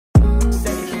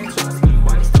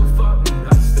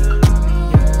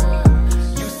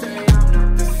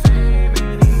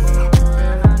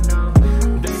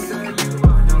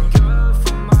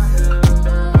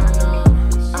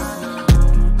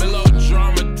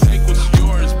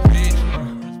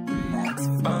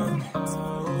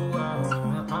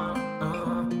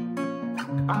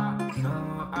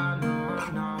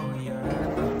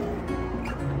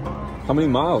How many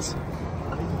miles?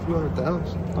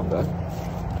 200,000. Not bad.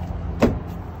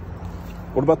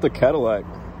 What about the Cadillac?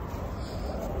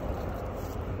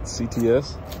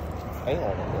 CTS? Paint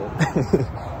on it, dude.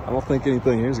 I don't think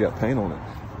anything here's got paint on it.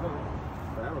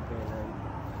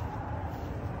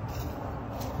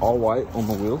 All white on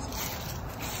the wheels.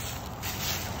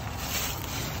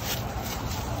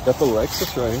 Got the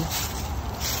Lexus right here.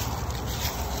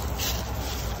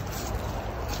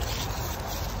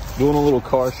 Doing a little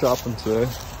car shopping today.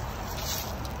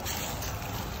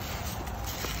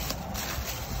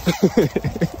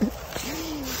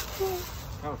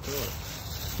 How cool.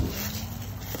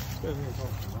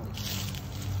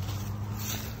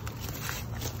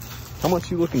 How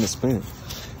much you looking to spend?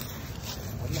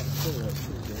 I'm not sure that's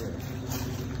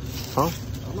 $2,000. Huh?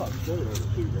 I'm not sure that's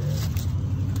 $2,000.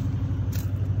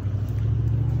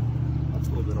 That's a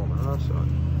little bit on the high side.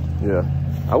 Yeah.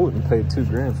 I wouldn't pay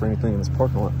 $2,000 for anything in this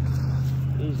parking lot.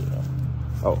 Easy though.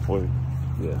 Oh, wait.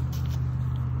 Yeah.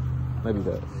 Maybe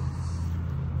that.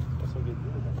 That's what good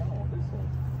deal. I don't want this one.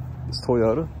 It's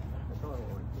Toyota. I probably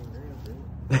want $10,000 for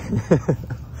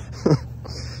it.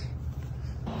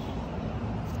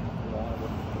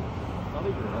 Not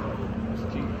even that's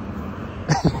cheap.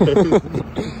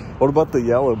 What about the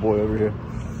yellow boy over here?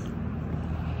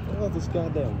 What about this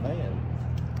goddamn van?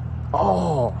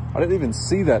 Oh, I didn't even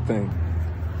see that thing.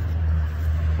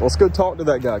 Let's go talk to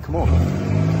that guy. Come on.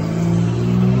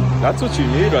 That's what you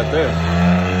need right there.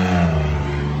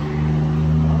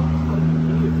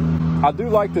 I do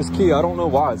like this Kia. I don't know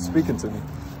why it's speaking to me.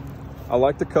 I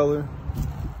like the color.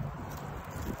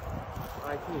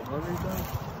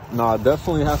 No, I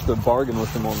definitely have to bargain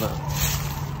with him on that.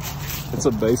 It's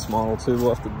a base model too.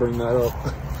 We'll have to bring that up.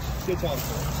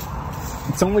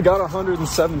 It's only got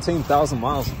 117,000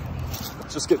 miles.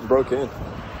 It's just getting broke in.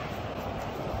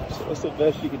 So what's the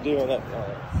best you could do on that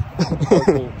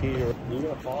purple Kia? You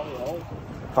gonna follow me home?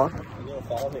 Huh? You gonna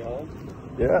follow me home?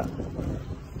 Yeah.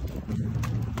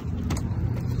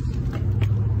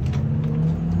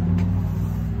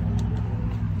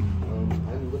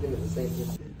 I'm looking at the same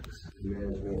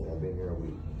management. I've been here a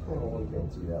week. I don't can't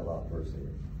see that lot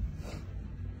firsthand.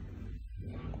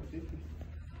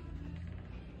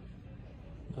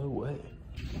 No way.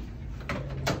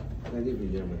 Thank you,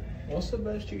 gentlemen. What's the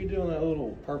best you could do on that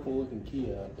little purple looking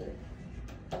Kia out there?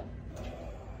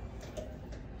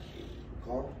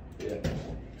 Car? Yeah.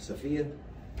 Sophia?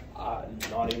 I'm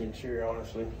not even sure,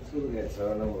 honestly. Let's look at it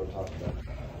so I know what we're talking about.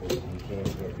 You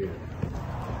can't do it.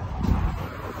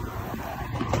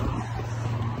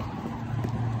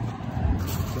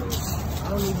 I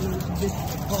don't even know what this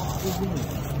car is doing.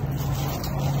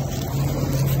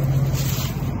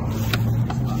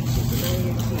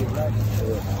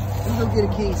 Let's go get a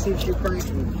key, see if she's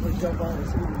cranking. Let's jump on and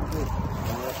see what we can do.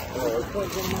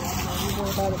 You know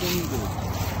about it than you do.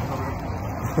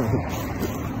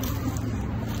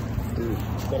 Dude,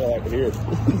 Better like it here.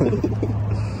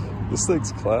 this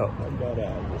thing's clout. I got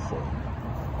out of this thing.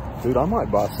 Dude, I might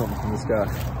buy something from this guy.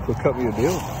 He'll cut me a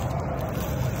deal.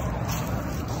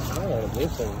 I don't want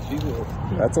this thing. She's a...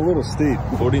 That's a little steep.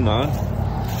 49.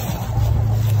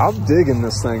 I'm digging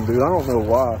this thing, dude. I don't know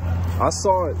why. I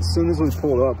saw it as soon as we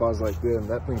pulled up. I was like, damn,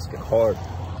 that thing's getting hard.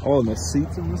 Oh, and the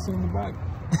seats are missing in the back.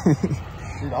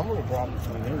 Dude, I'm gonna drop this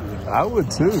thing everywhere. I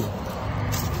would too.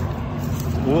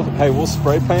 Hey, we'll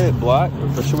spray paint it black,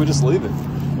 or should we just leave it?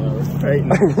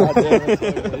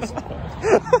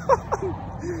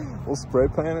 We'll spray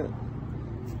paint it.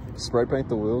 Spray paint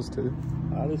the wheels too.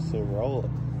 I just say roll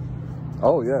it.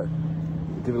 Oh yeah,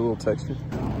 give it a little texture.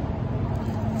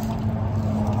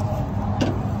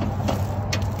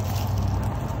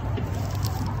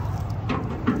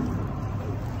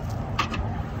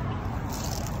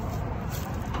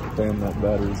 Damn, that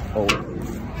battery's old.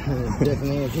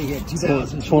 Definitely only take it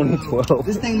 2012. 2012.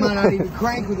 This thing might not even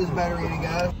crank with this battery in it,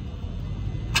 guys.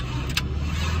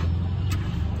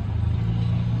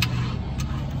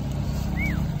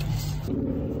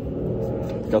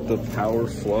 Got the power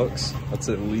flux. That's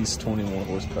at least 21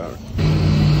 horsepower.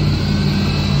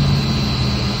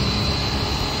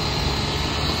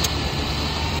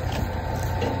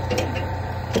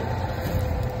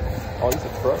 Oh, he's a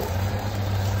pro.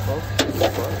 He's a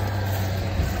pro.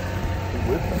 He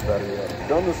whipped that battery up.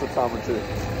 Done this a time or two.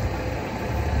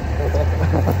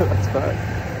 That's back.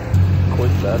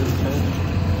 Quick battery change.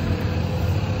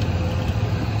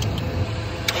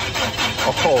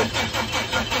 Oh,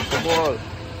 come on.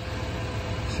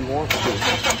 She wants to.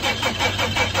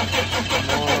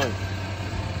 Come on.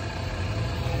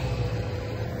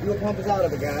 Fuel pump is out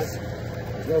of it, guys.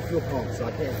 There's no fuel pump, so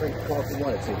I can't crank the car if we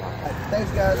wanted to.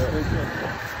 Thanks, guys.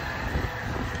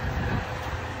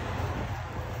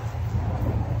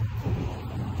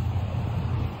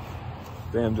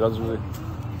 Damn, Judge Lee.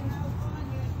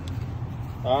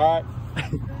 Alright.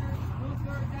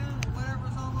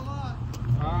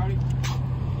 Alrighty.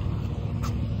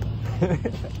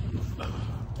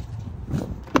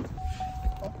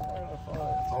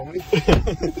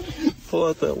 Pull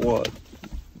out that wad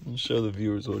and show the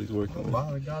viewers what he's working with.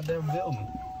 Buy the goddamn building.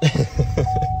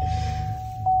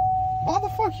 Why the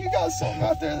fuck you got something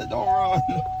out there that don't run?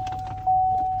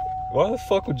 Why the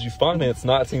fuck would you finance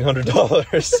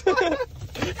 $1,900?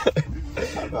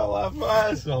 I about laughed my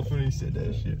ass off when he said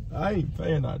that shit. I ain't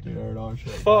paying $1,900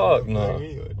 shit. Fuck no.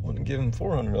 Anyway. I wouldn't give him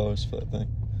 $400 for that thing.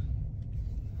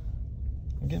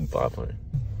 I'm getting $500.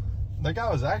 That guy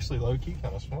was actually low-key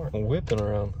kind of smart. I'm whipping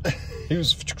around. He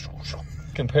was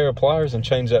can pair of pliers and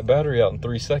change that battery out in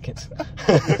 3 seconds.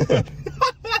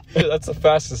 That's the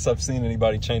fastest I've seen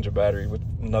anybody change a battery with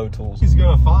no tools. He's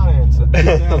gonna finance a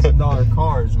 $2,000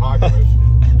 car is my question.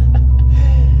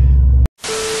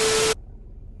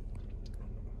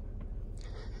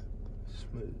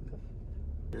 Smooth.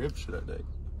 Your hips should that day.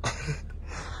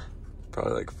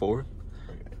 Probably like 4.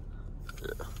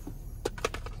 Yeah.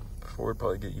 4 would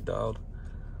probably get you dialed.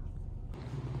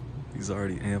 He's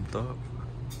already amped up.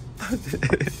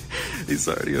 He's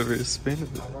already over here spinning.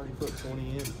 I've already put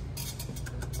 20 in.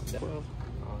 12?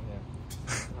 Oh yeah.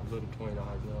 I put a $20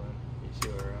 bill in. You see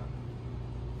where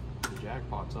the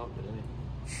jackpot's up today.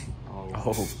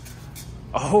 Oh.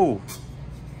 Oh.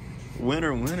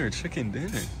 Winner, chicken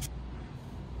dinner.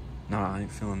 Nah, I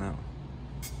ain't feeling that one.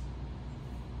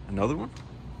 Another one?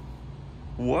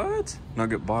 What? No,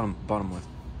 get bottom left.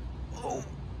 Oh.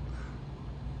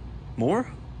 More?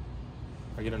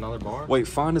 I get another bar? Wait,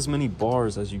 find as many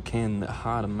bars as you can that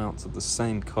hide amounts of the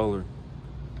same color.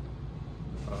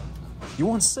 You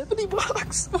won $70?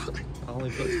 I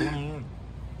only put 20 in.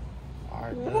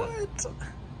 Alright, what?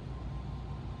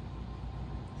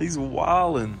 He's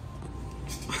wildin'.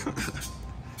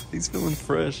 He's feeling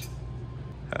fresh.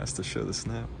 Has to show the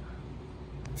snap.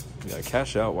 You gotta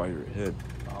cash out while you're ahead.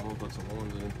 I'm gonna put some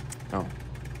ones in. Oh.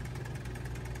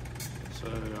 So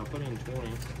I put in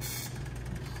 20.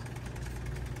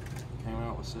 Came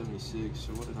out with 76.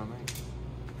 So what did I make?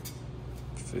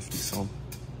 50 some.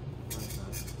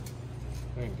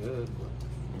 Ain't good, but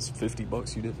It's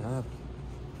 $50 you didn't have.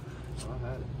 I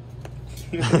had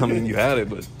it. I mean, you had it,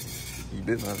 but you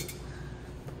didn't have it.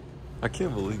 I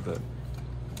can't believe that.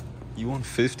 You won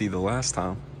 50 the last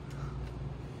time.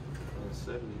 And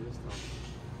 70 this time.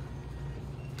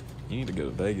 You need to go to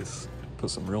Vegas.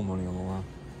 Put some real money on the line.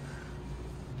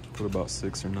 Put about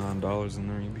 $6 or $9 in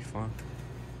there, you'll be fine.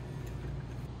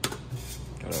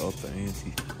 Gotta up the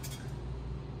ante.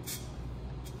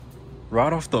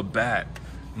 Right off the bat.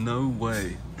 No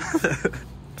way.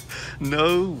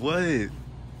 No way.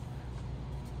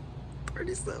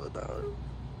 $37.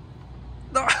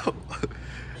 No.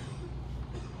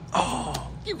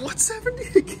 Oh, you won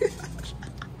 70 again.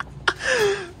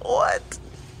 What?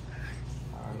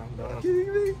 I'm done.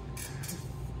 Kidding me?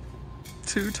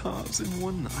 2 times in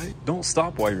one night. Don't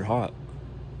stop while you're hot.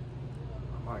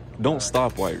 I might come Don't back.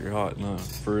 stop while you're hot. No,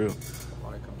 for real. I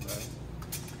might come back.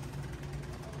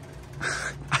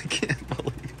 I can't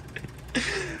believe it.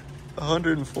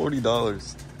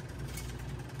 $140.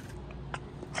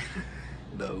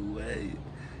 No way.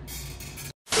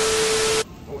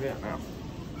 Oh yeah, now.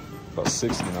 About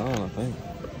 69, I think.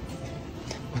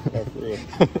 Yeah, for real.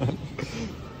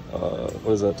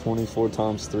 What is that? 24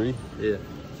 times 3? Yeah.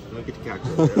 Look at the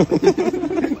calculator.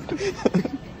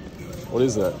 What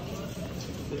is that?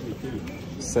 72.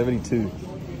 72.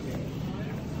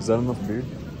 Is that enough beer?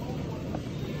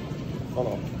 Hold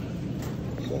on.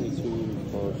 72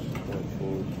 plus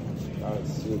 24.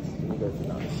 96. Let me go for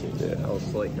 96. Yeah. Oh,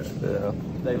 Slate. Yeah.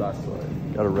 They by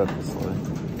Slate. Gotta rep this way.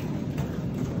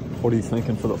 What are you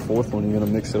thinking for the 4th one? You gonna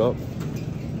mix it up?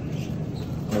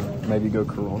 Maybe go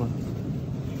Corona?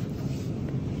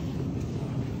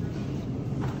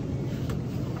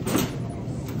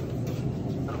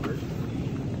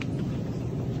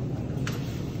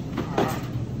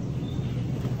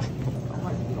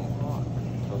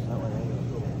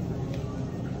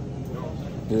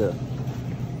 Yeah.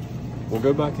 We'll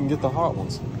go back and get the hot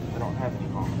ones. I don't have any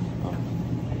hot.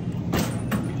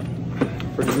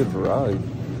 Pretty good variety.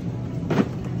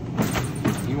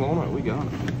 You want it? We got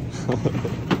it.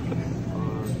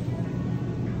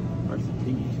 Where's the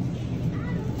teas?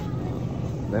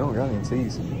 They don't got any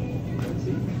teas.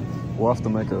 We'll have to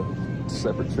make a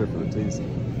separate trip for the teas. This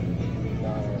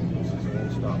is a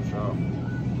one-stop shop.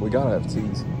 We gotta have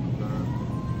teas.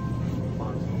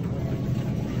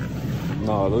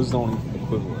 No, those don't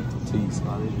equivalent to teas.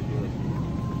 Oh, these are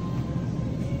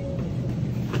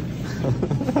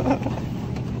good.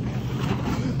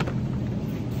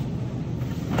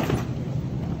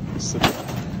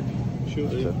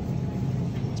 dude.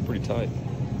 It's pretty tight.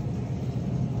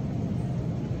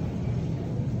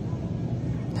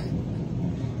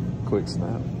 Quick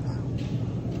snap.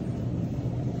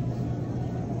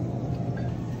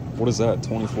 What is that?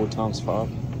 24 times 5?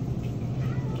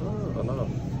 Oh, no.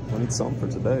 We need something for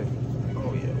today.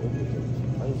 Oh, yeah, we'll get it.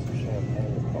 I need some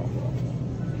champagne to pop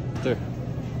up. There.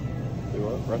 Do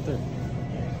what? Right there.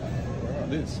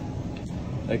 It is.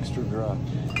 Extra dry.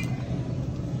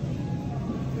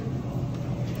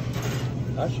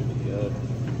 That should be good.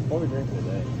 What are we drinking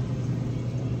today?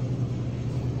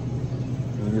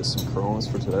 Can we get some Coronas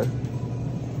for today?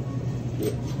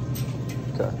 Yeah.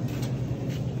 Okay.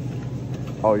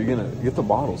 Oh, you're gonna get the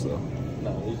bottles though.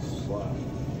 No, these slap.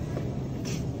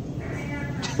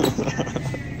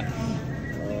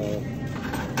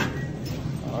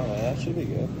 Alright, that should be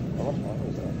good. How much money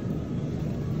is that?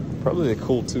 Probably a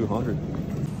cool 200.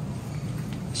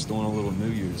 Just doing a little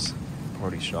New Year's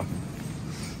party shopping.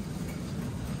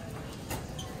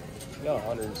 You got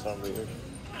 100 and some liters.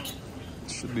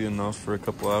 Should be enough for a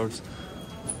couple hours.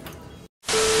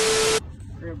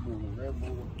 Red Bull, Red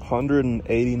Bull.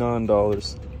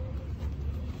 $189.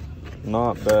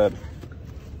 Not bad.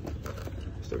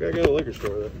 Still gotta go to the liquor store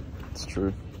though. It's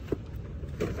true.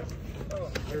 Oh,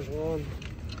 there's one.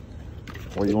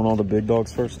 Well, you want all the big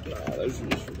dogs first? Nah, those are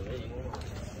just for me.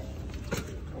 I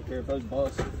don't care if those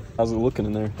bust. How's it looking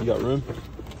in there? You got room?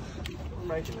 We're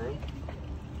making room.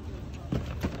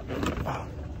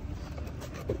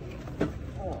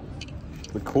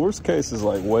 The Coors case is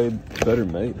like way better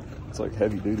made. It's like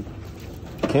heavy duty.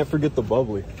 Can't forget the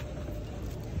bubbly.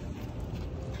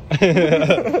 All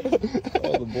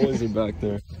the boys are back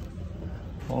there.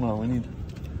 Hold on, we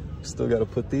still got to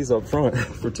put these up front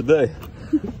for today.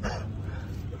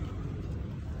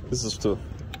 This is to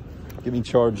get me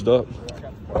charged up.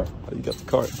 Oh, you got the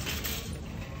cart.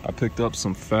 I picked up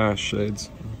some fast shades.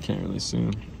 Can't really see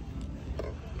them.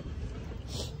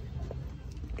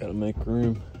 Gotta make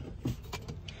room.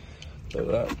 Throw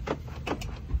that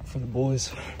for the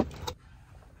boys.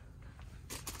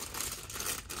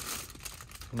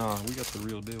 Nah, we got the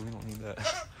real deal. We don't need that.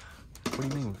 What do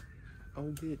you mean? Oh,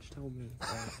 bitch told me.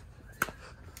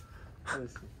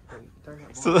 Listen, turn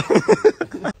that So,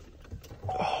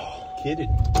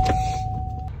 kidding.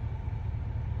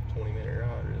 20-minute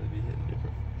ride really be hitting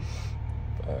different.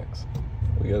 facts.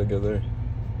 We gotta go there. Yeah,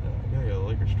 I gotta go to the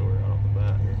liquor store right off the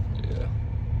bat here. Yeah.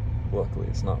 Luckily,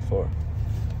 it's not far.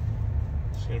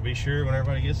 Just gonna be sure when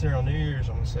everybody gets there on New Year's,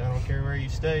 I'm gonna say I don't care where you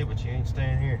stay, but you ain't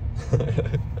staying here.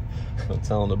 I'll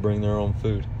tell them to bring their own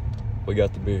food. We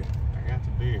got the beer. I got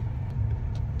the beer.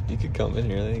 You could come in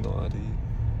here. They ain't gonna lie to you.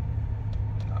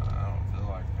 I don't feel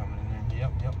like coming in there.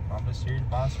 Yep. I'm just here to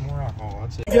buy some more alcohol.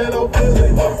 That's it.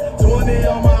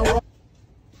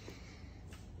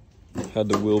 Had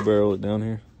to wheelbarrow it down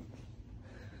here.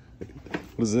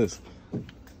 What is this?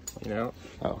 You know?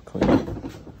 Oh, clean.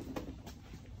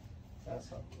 That's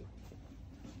something.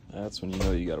 That's when you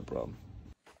know you got a problem.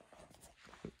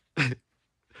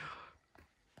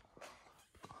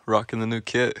 Rocking the new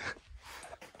kit.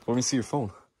 Let me see your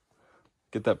phone.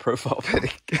 Get that profile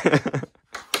pic.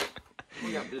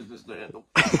 We got business to handle.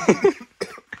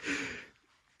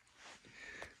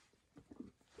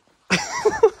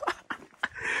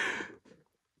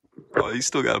 Oh, you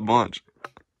still got a bunch.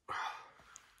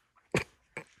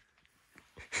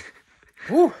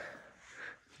 Woo.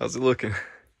 How's it looking?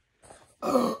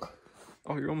 Oh,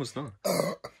 you're almost done.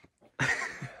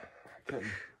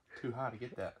 Too high to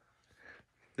get that.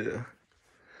 Yeah.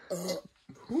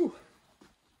 Whew.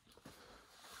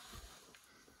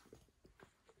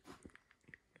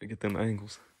 Gotta get them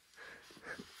angles.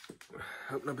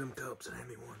 Open up them cups and hand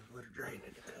me one. Let it drain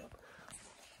in the cup.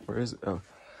 Where is it? Oh.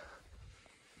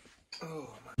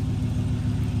 Oh my.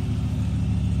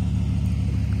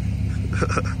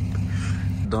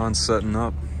 Don's setting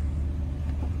up.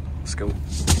 Let's go.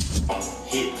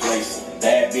 Hit place,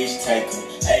 bad bitch take 'em.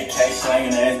 AK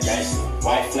slanging ass gangster.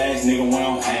 White flags nigga when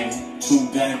I'm hanging.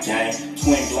 2-gun gang,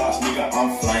 twin glocks nigga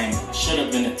I'm flaming.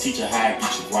 Should've been a teacher how I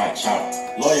get your white chalk.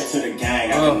 Loyal to the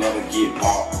gang, I can never get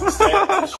bought.